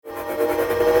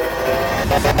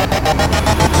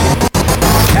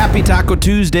Happy Taco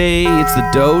Tuesday. It's the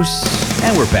Dose,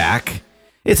 and we're back.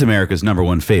 It's America's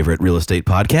 #1 favorite real estate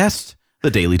podcast, The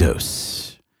Daily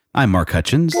Dose. I'm Mark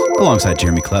Hutchins, alongside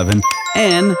Jeremy Clevin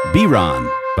and B-Ron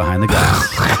behind the glass.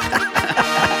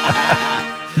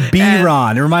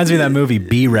 B-Ron. It reminds me of that movie,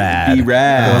 B-Rad.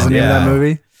 B-Rad. What was the name of that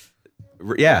movie?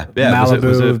 Yeah.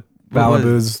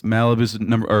 Malibu's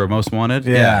Most Wanted?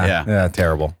 Yeah,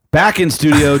 terrible. Back in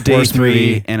studio, day Worst 3,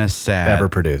 movie and a sad ever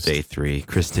produced. day 3.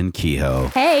 Kristen Kehoe.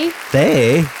 Hey.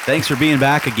 Hey. Thanks for being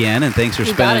back again, and thanks for You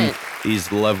got spending it.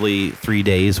 these lovely 3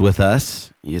 days with us.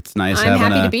 It's nice I'm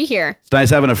having happy to be here. It's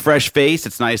nice having a fresh face.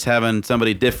 It's nice having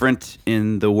somebody different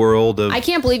in the world of. I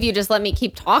can't believe you just let me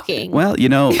keep talking. Well, you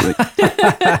know,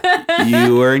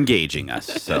 you were engaging us,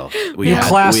 so You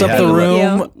class up the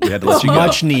room. We had to let you go.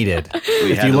 Much needed.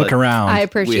 If you look around. I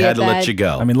appreciate We had to that. let you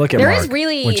go. I mean, look at There Mark. is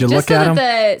really, Would you just look so at him?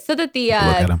 that the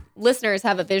at him. listeners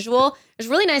have a visual, there's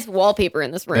really nice wallpaper in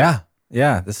this room.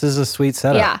 Yeah. This is a sweet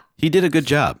setup. Yeah. he did a good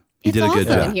job. He It's did a good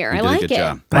awesome job. in here. He I did a like good it.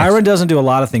 job. Byron doesn't do a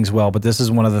lot of things well, but this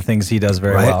is one of the things he does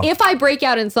very well. If I break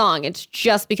out in song, it's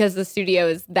just because the studio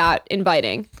is that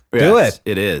inviting. Do Yes,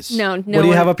 it. It is. No What do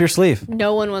you have up your sleeve?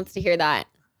 No one wants to hear that.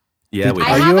 Yeah, we I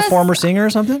Are have you a a former singer or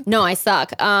something? No, I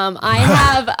suck. I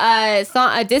have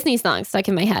a Disney song stuck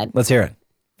in my head Let's hear it.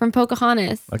 from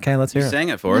Pocahontas. Okay, let's hear it. sang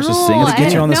it for us. Just sing No, it. Let's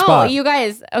get you on the no, spot. you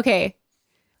guys. Okay.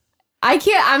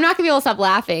 I'm not gonna be able to stop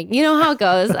laughing. You know how it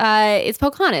goes. It's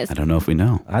Pocahontas. I don't know if we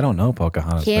know. I don't know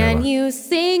Pocahontas. very Can well. you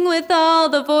sing with all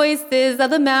the voices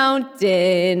of the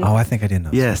mountain? Oh, I think I did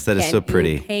know. Yes, that is Can so you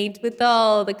pretty. paint with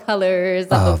all the colors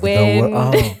of the wind.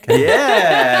 okay.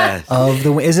 Yes. Of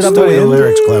the wind. Is it of the Study the wind?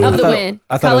 lyrics, Clem. Of the I thought- wind.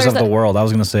 I thought it was Colors of the world. I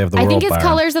was going to say of the I world. think it's Byron.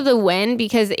 colors of the wind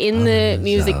because in the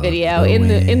music video, in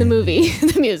the movie,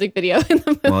 the music video, in the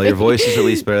movie. Well, your voice is at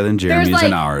least better than Jeremy's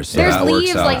and ours. So there's that works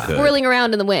leaves out like good. swirling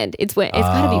around in the wind. It's wind. It's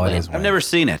gotta be Oh, it wind. is I've never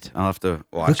seen it. I'll have to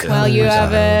watch it. Well, you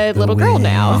have a little girl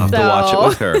now, I'll have so to watch it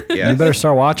with her. Yeah. You better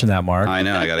start watching that, Mark. I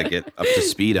know. I got to get up to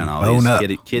speed on all Own these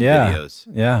up. kid yeah. videos.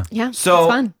 Yeah. Yeah, So it's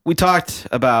fun. we talked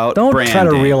about Don't branding. try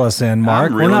to reel us in, Mark.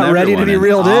 I'm We're reeling not ready to everyone be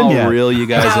reeled in I'll yet. reel you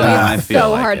guys in when I It's feel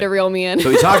so like hard it. to reel me in. So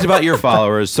we talked about your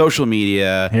followers, social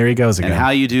media, Here he goes again. and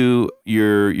how you do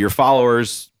your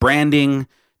followers branding.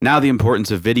 Now the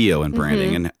importance of video and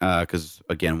branding, and because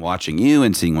again, watching you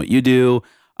and seeing what you do,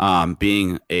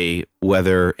 being a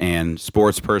weather and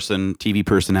sports person, TV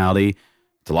personality,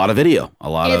 it's a lot of video,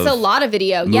 It's a lot of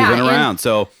video. moving Yeah, and around.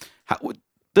 So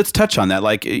let's touch on that.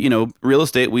 Like, real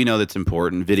estate, we know that's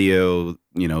important. Video,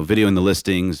 videoing the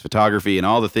listings, photography, and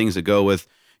all the things that go with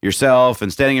yourself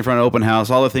and standing in front of open house,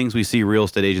 all the things we see real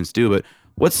estate agents do. But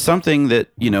what's something that,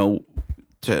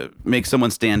 to make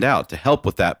someone stand out, to help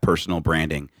with that personal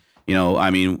branding?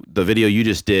 The video you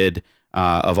just did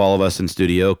of all of us in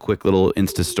studio, quick little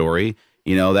Insta story,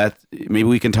 that maybe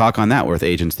we can talk on that with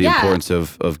agents, the Yeah. importance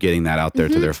of getting that out there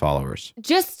to their followers.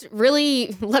 just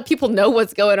really let people know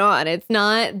what's going on. It's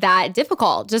not that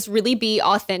difficult. Just really be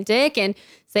authentic and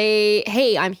say,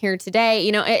 hey, I'm here today.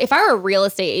 If I were a real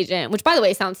estate agent, which by the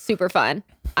way sounds super fun,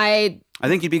 I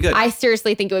think you'd be good. I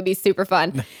seriously think it would be super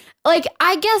fun. Like,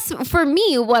 I guess for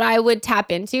me, what I would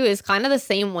tap into is kind of the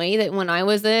same way that when I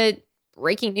was a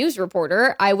breaking news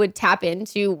reporter, I would tap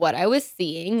into what I was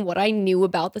seeing, what I knew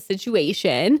about the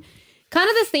situation. Kind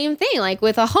of the same thing, like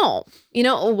with a home.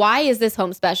 Why is this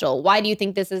home special? Why do you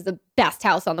think this is the best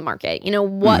house on the market?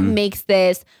 What makes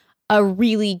this a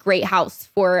really great house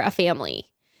for a family?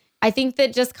 I think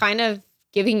that just kind of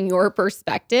giving your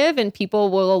perspective, and people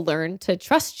will learn to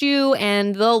trust you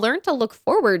and they'll learn to look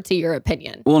forward to your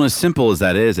opinion. Well, and as simple as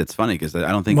that is, it's funny because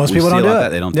I don't think Most we people see don't a lot do of it. that.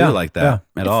 They don't Yeah, do it like that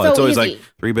at all. so It's always easy. like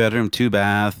 3-bedroom,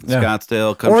 2-bath, Yeah.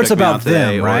 Scottsdale. Come Or it's check me about out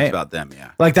today, them, Or right? it's about them,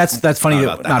 yeah. Like that's funny. Not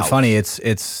about the Not house. funny. It's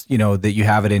that you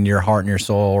have it in your heart and your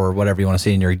soul or whatever you want to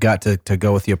say in your gut to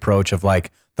go with the approach of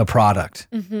like the product,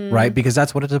 right? Because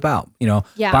that's what it's about.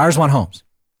 Yeah. Buyers want homes.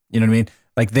 You know what I mean?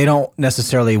 Like they don't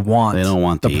necessarily want. They don't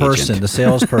want the person, agent. the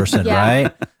salesperson, Yeah.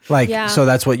 right? Like Yeah. so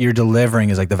that's what you're delivering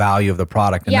is like the value of the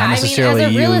product, and Yeah, not necessarily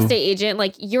as a real you. estate agent,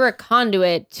 like you're a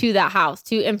conduit to that house,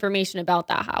 to information about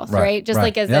that house, Right, right? Just right,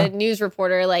 like as yeah. a news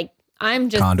reporter, like I'm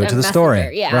just Conduit a to the messenger.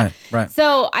 story. Yeah. Right.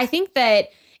 So I think that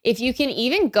if you can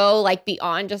even go like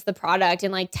beyond just the product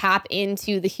and like tap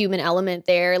into the human element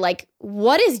there, like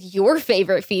what is your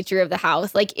favorite feature of the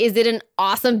house? Like, is it an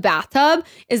awesome bathtub?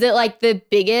 Is it like the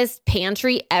biggest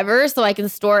pantry ever so I can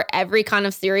store every kind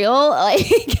of cereal? Like,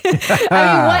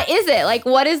 what is it? Like,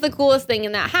 what is the coolest thing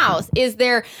in that house? Is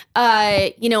there,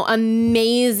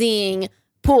 amazing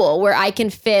pool where I can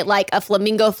fit like a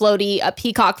flamingo floaty, a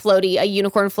peacock floaty, a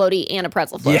unicorn floaty, and a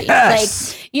pretzel floaty?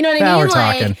 Yes. Like, you know what I Now mean? we're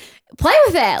talking. play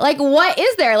with it. Like, what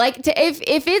is there? Like,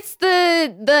 if it's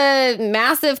the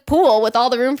massive pool with all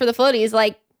the room for the floaties,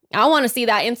 like, I want to see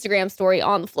that Instagram story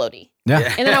on the floaty.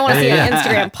 Yeah. And then I want to see an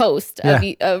Instagram post of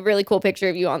you, a really cool picture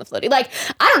of you on the floaty. Like,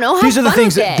 I don't know. These are the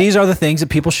things that these are the things that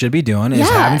people should be doing, is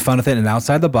having fun with it and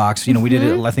outside the box. You know, we did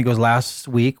it, I think it was last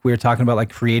week. We were talking about like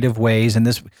creative ways, and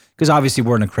this, because obviously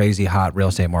we're in a crazy hot real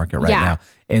estate market right now.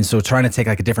 And so trying to take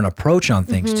like a different approach on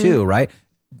things too, right?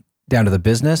 Down to the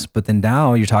business, but then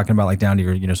now you're talking about like down to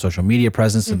your, you know, social media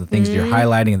presence and the things that you're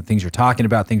highlighting and the things you're talking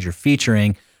about, things you're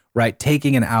featuring, right?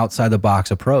 Taking an outside the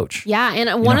box approach. Yeah.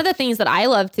 And one of the things that I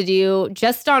love to do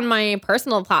just on my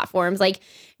personal platforms, like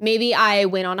maybe I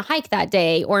went on a hike that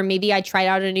day, or maybe I tried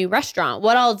out a new restaurant.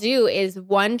 What I'll do is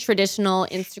one traditional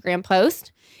Instagram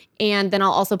post, and then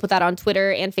I'll also put that on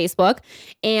Twitter and Facebook.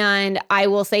 And I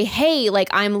will say, hey, like,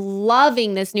 I'm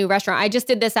loving this new restaurant. I just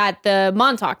did this at the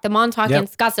Montauk in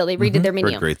Scottsdale. They redid their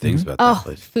menu. Heard great things about that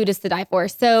place. Food is to die for.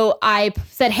 So I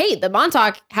said, hey, the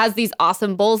Montauk has these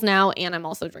awesome bowls now, and I'm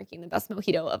also drinking the best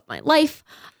mojito of my life.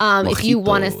 If you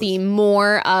want to see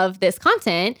more of this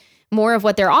content, more of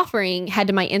what they're offering, head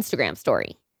to my Instagram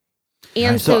story.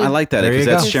 And so I like that, because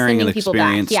that's sharing an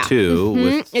experience too.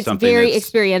 With it's something very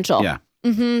experiential. Yeah.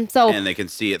 So, and they can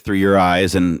see it through your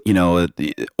eyes, and you know,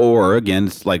 or again,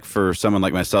 it's like for someone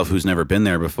like myself who's never been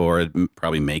there before, it'd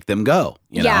probably make them go.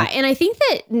 You know? And I think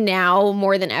that now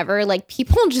more than ever, like,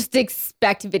 people just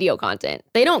expect video content.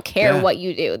 They don't care what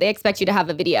you do. They expect you to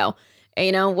have a video.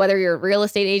 You know, whether you're a real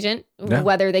estate agent,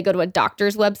 whether they go to a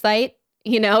doctor's website.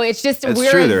 You know, it's just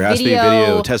we're true. There has to be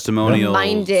video testimonials.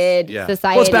 Minded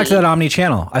society. Well, it's back to that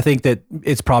omni-channel. I think that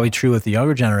it's probably true with the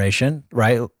younger generation,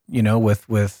 right? You know, with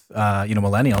you know,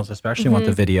 millennials especially want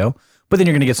the video, but then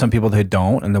you're going to get some people that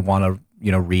don't and that want to,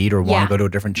 you know, read or want to go to a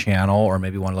different channel, or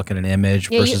maybe want to look at an image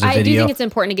versus a video. I do think it's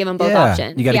important to give them both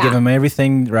options. You got to give them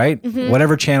everything, right?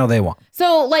 Whatever channel they want.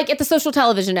 So, like at the Social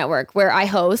Television Network, where I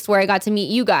host, where I got to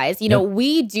meet you guys, you know,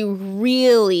 we do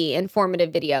really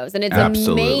informative videos, and it's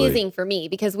amazing for me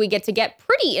because we get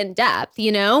pretty in depth,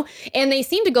 you know, and they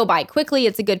seem to go by quickly.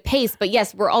 It's a good pace, but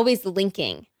yes, we're always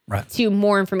linking to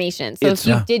more information. So if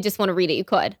you did just want to read it, you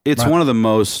could. It's one of the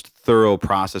most thorough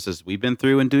processes we've been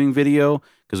through in doing video,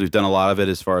 because we've done a lot of it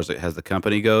as far as the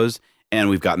company goes, and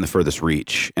we've gotten the furthest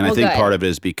reach. And I think part of it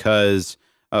is because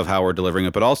of how we're delivering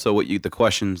it, but also the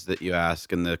questions that you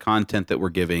ask and the content that we're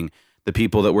giving, the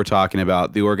people that we're talking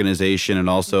about, the organization, and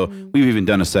also we've even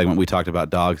done a segment. We talked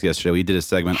about dogs yesterday. We did a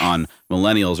segment on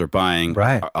millennials are buying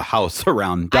a house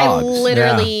around dogs. I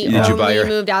literally only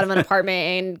moved out of an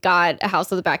apartment and got a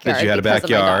house with a backyard. Because you had a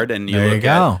backyard, and you look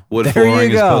at wood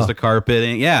flooring as opposed to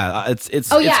carpeting. Yeah, it's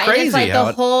crazy. And it's like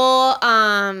the whole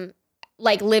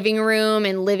like living room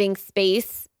and living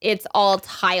space. It's all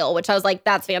tile, which I was like,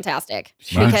 that's fantastic.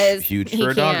 Because huge for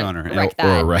a dog owner. Wreck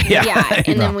that. Yeah.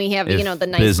 And then we have, you know, the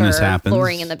nicer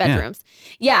flooring in the bedrooms.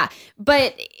 Yeah.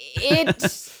 But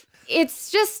it's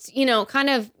just, you know,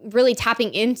 kind of really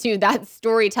tapping into that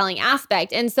storytelling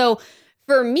aspect. And so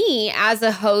for me as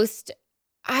a host,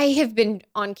 I have been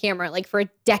on camera like for a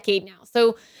decade now.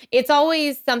 So it's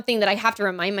always something that I have to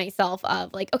remind myself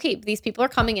of, like, okay, these people are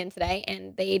coming in today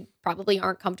and they probably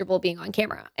aren't comfortable being on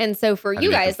camera. And so for you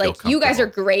guys, like, you guys are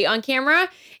great on camera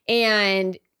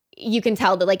and you can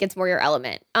tell that like it's more your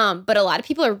element. But a lot of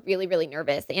people are really, really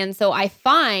nervous. And so I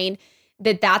find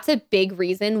that that's a big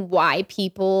reason why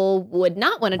people would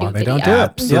not want to do video. They don't do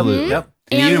it. Absolutely. Yep.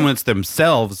 And even when it's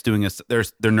themselves doing it,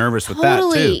 they're nervous with that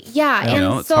too. Yeah. You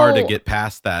know, it's hard to get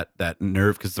past that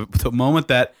nerve, because the moment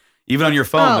that even on your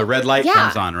phone, the red light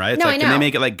comes on, right? It's like, can they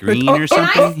make it like green or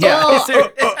something?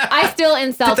 I still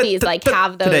in selfies like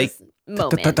have those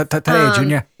moments. Today,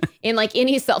 Junior. In like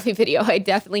any selfie video, I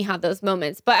definitely have those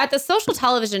moments. But at the Social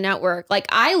Television Network, like,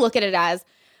 I look at it as,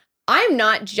 I'm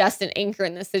not just an anchor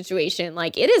in this situation.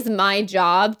 Like, it is my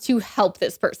job to help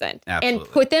this person and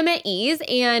put them at ease.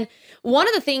 And one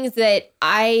of the things that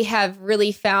I have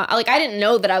really found, like, I didn't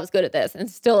know that I was good at this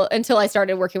until I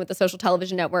started working with the Social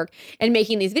Television Network and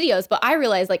making these videos. But I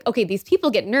realized, like, okay, these people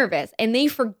get nervous and they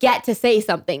forget to say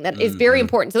something that is very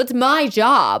important. So it's my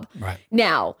job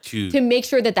now to make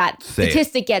sure that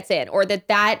statistic gets in, or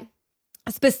that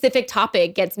specific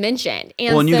topic gets mentioned.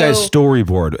 And you guys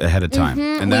storyboard ahead of time,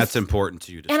 and that's important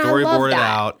to you to storyboard it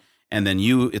out. And then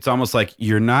it's almost like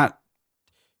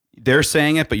they're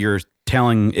saying it, but you're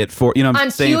telling it for, you know, I'm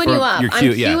queuing you up. I'm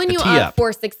queuing you up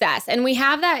for success. And we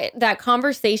have that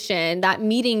conversation, that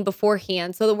meeting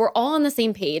beforehand so that we're all on the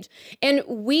same page. And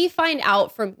we find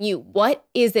out from you, what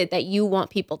is it that you want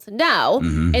people to know?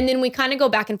 Mm-hmm. And then we kind of go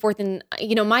back and forth. And,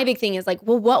 you know, my big thing is like,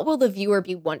 well, what will the viewer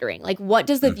be wondering? Like, what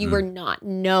does the viewer not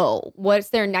know? What's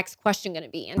their next question going to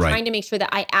be? And trying to make sure that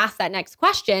I ask that next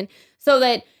question so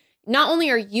that not only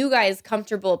are you guys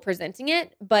comfortable presenting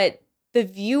it, but the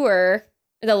viewer,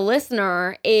 the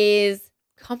listener is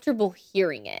comfortable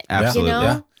hearing it. Absolutely. You know?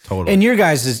 Yeah, totally. And your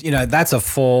guys is, you know, that's a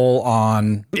full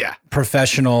on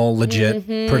professional, legit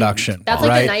production. That's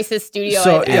like the nicest studio.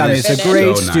 So yeah, it's a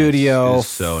great so studio, nice.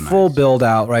 So nice. Full build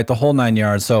out, right? The whole 9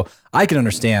 yards. So I can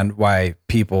understand why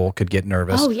people could get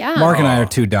nervous. Oh yeah. Mark and I are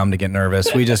too dumb to get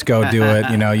nervous. We just go do it.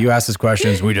 You know, you ask us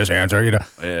questions, we just answer, you know.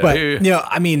 But, you know,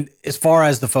 I mean, as far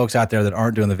as the folks out there that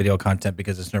aren't doing the video content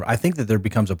because it's nervous, I think that there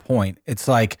becomes a point. It's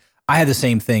like, I had the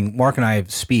same thing. Mark and I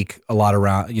speak a lot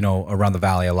around, you know, around the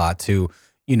valley a lot to,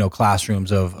 you know,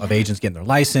 classrooms of agents getting their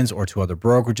license or to other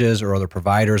brokerages or other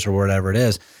providers or whatever it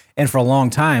is. And for a long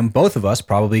time, both of us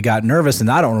probably got nervous, and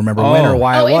I don't remember when or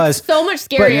why it was. It's so much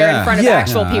scarier in front of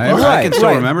actual people. I can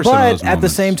still remember some of those moments. But at the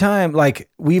same time, like,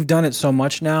 we've done it so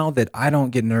much now that I don't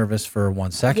get nervous for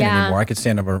 1 second anymore. I could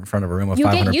stand up in front of a room with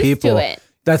 500 people. To it.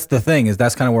 That's the thing, is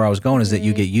that's kind of where I was going, is that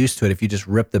you get used to it. If you just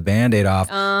rip the Band-Aid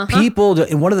off, people,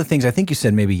 and one of the things I think you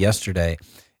said maybe yesterday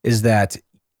is that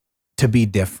to be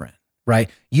different,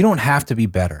 right? You don't have to be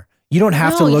better. You don't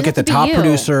have to look at the top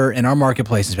producer in our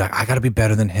marketplace and be like, I got to be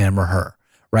better than him or her,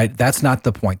 right? That's not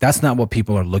the point. That's not what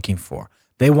people are looking for.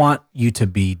 They want you to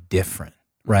be different,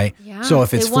 right? Yeah, so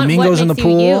if it's flamingos in the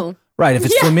pool, right? If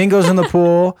it's flamingos in the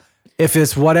pool, if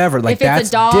it's whatever, like, that's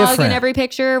different. If it's a dog in every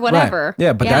picture, whatever. Right.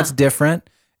 Yeah, but that's different.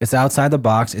 It's outside the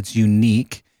box. It's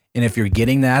unique. And if you're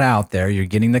getting that out there, you're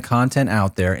getting the content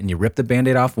out there, and you rip the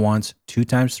Band-Aid off once, 2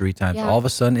 times, 3 times, all of a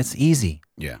sudden it's easy.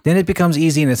 Yeah. Then it becomes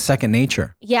easy and it's second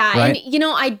nature. Yeah. Right? And, you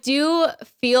know, I do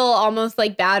feel almost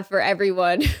like bad for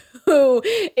everyone who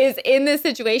is in this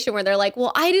situation where they're like,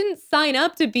 well, I didn't sign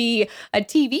up to be a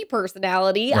TV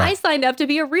personality. Right. I signed up to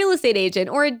be a real estate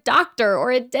agent or a doctor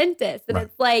or a dentist. And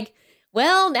it's like,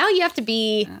 well, now you have to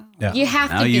be, you have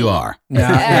to be you are.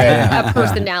 A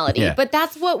personality. Yeah. But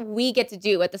that's what we get to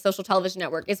do at the Social Television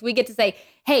Network, is we get to say,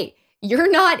 hey,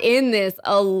 you're not in this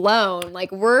alone.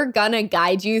 Like, we're going to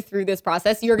guide you through this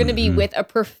process. You're going to be with a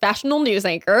professional news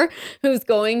anchor who's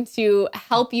going to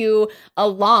help you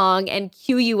along and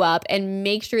cue you up and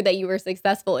make sure that you are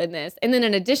successful in this. And then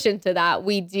in addition to that,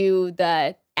 we do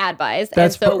the ad buys.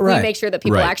 And so we make sure that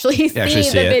people actually see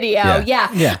the video.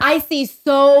 Yeah. I see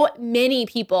so many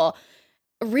people,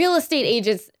 real estate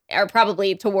agents are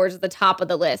probably towards the top of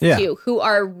the list too, who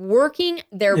are working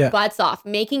their butts off,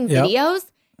 making videos,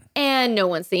 and no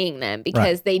one's seeing them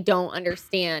because they don't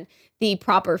understand the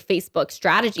proper Facebook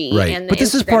strategy. And the but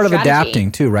this Instagram is part of strategy.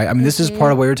 Adapting too, right? I mean, this is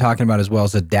part of what you're talking about as well,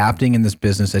 is adapting in this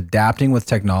business, adapting with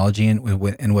technology and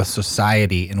with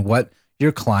society and what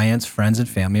your clients, friends, and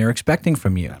family are expecting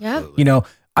from you. You know,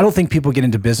 I don't think people get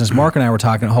into business. Mark and I were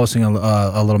hosting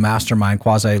a little mastermind,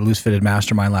 quasi loose fitted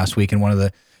mastermind last week, and one of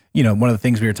the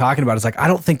things we were talking about is like, I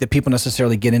don't think that people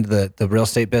necessarily get into the real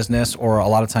estate business, or a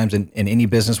lot of times in any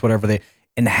business, whatever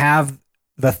and have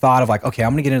the thought of like, okay,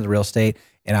 I'm going to get into real estate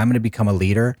and I'm going to become a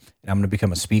leader and I'm going to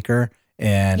become a speaker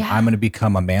and I'm going to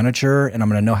become a manager and I'm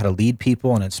going to know how to lead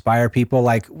people and inspire people.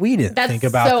 Like, we didn't think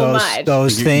about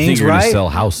those things, you're right? Gonna sell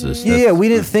houses. Yeah, we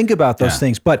didn't think about those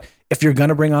things. But if you're going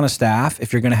to bring on a staff,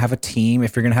 if you're going to have a team,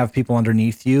 if you're going to have people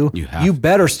underneath you, you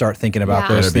better start thinking about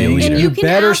those things. And you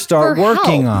better start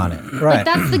working on it. Right.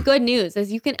 But that's the good news, is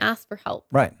you can ask for help.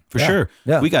 Right. For sure.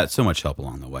 Yeah. We got so much help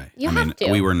along the way.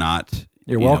 We were not.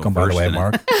 You're welcome, by the way,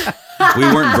 Mark. We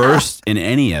weren't versed in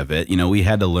any of it. You know, we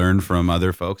had to learn from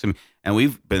other folks. And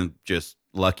we've been just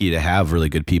lucky to have really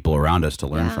good people around us to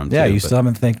learn from too. Yeah, you still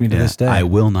haven't thanked me to this day. I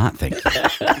will not thank you.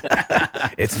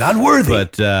 It's not worthy.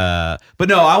 But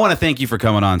no, I want to thank you for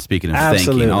coming on. Speaking of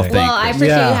thanking, I'll thank I appreciate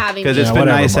you having me. Because it's been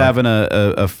nice having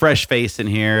a fresh face in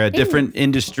here, a different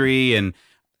industry, and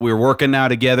we're working now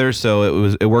together.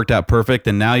 So it worked out perfect.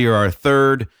 And now you're our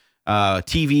third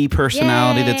TV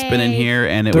personality that's been in here,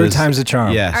 and third time's a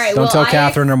charm. Yes. Right, don't tell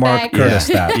Catherine or Mark Curtis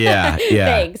that. Yeah.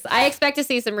 Thanks. I expect to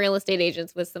see some real estate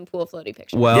agents with some pool floaty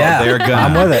pictures. Well, they're gonna.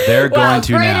 I'm with it. They're going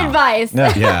to great now. Advice.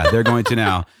 Yeah, they're going to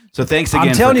now. So thanks again.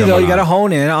 I'm telling you though, you got to on.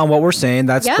 hone in on what we're saying.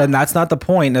 That's not the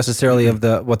point necessarily of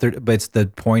but it's the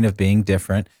point of being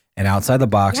different and outside the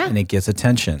box, and it gets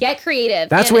attention. Get creative.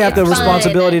 That's what we have the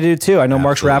responsibility to do too. I know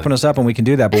Mark's wrapping us up and we can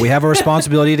do that, but we have a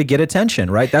responsibility to get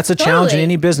attention, right? That's a challenge in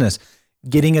any business.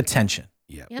 Getting attention,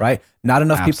 right? Not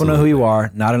enough people know who you are.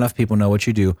 Not enough people know what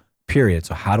you do. period.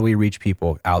 So how do we reach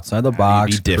people outside the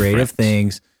box, creative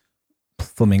things,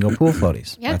 flamingo pool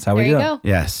floaties? Yeah, that's how we do it.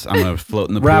 Yes, I'm going to float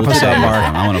in the pool. Wrap us up, Mark.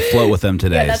 I want to float with them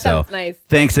today. Yeah, that sounds nice.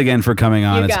 Thanks again for coming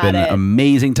on. It's been an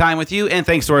amazing time with you. And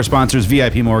thanks to our sponsors,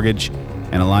 VIP Mortgage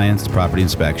and Alliance Property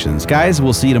Inspections. Guys,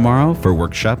 we'll see you tomorrow for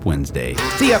Workshop Wednesday.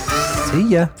 See ya. See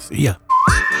ya. See ya.